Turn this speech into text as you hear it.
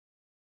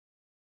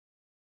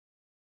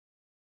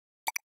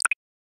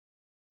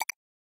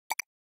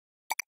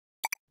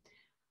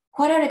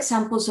What are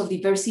examples of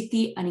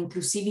diversity and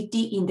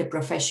inclusivity in the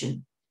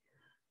profession?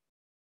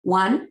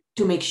 One,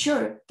 to make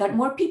sure that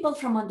more people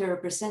from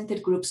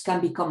underrepresented groups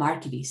can become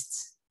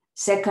archivists.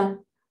 Second,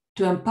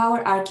 to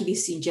empower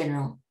archivists in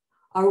general.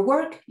 Our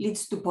work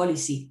leads to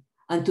policy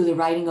and to the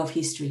writing of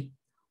history.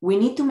 We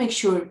need to make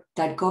sure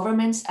that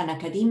governments and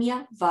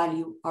academia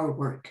value our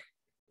work.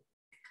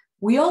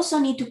 We also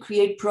need to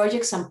create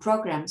projects and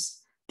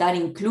programs that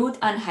include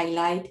and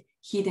highlight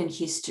hidden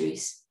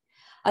histories.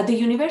 At the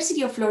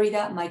University of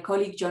Florida, my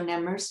colleague John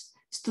Emmers,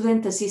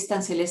 student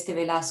assistant Celeste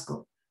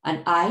Velasco,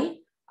 and I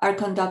are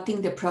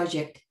conducting the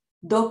project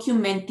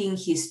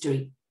Documenting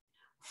History,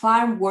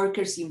 Farm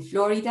Workers in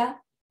Florida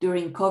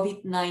during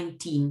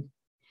COVID-19.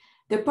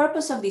 The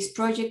purpose of this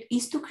project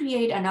is to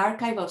create an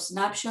archive of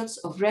snapshots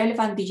of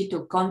relevant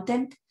digital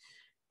content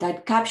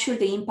that capture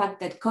the impact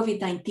that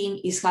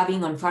COVID-19 is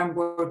having on farm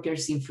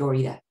workers in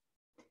Florida.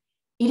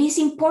 It is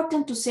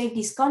important to save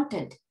this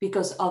content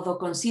because although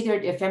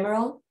considered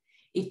ephemeral,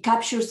 it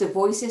captures the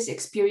voices,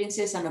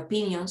 experiences, and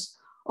opinions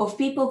of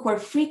people who are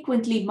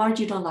frequently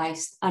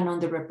marginalized and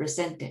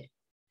underrepresented,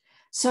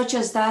 such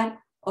as that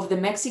of the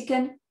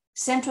Mexican,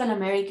 Central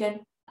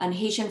American, and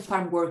Haitian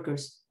farm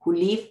workers who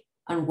live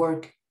and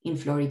work in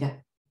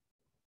Florida.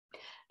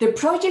 The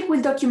project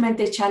will document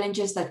the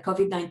challenges that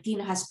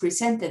COVID-19 has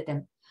presented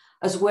them,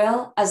 as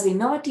well as the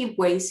innovative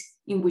ways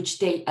in which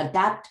they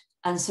adapt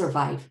and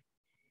survive.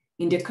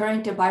 In the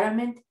current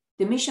environment,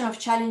 the mission of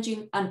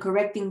challenging and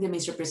correcting the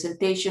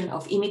misrepresentation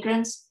of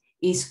immigrants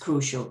is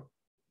crucial.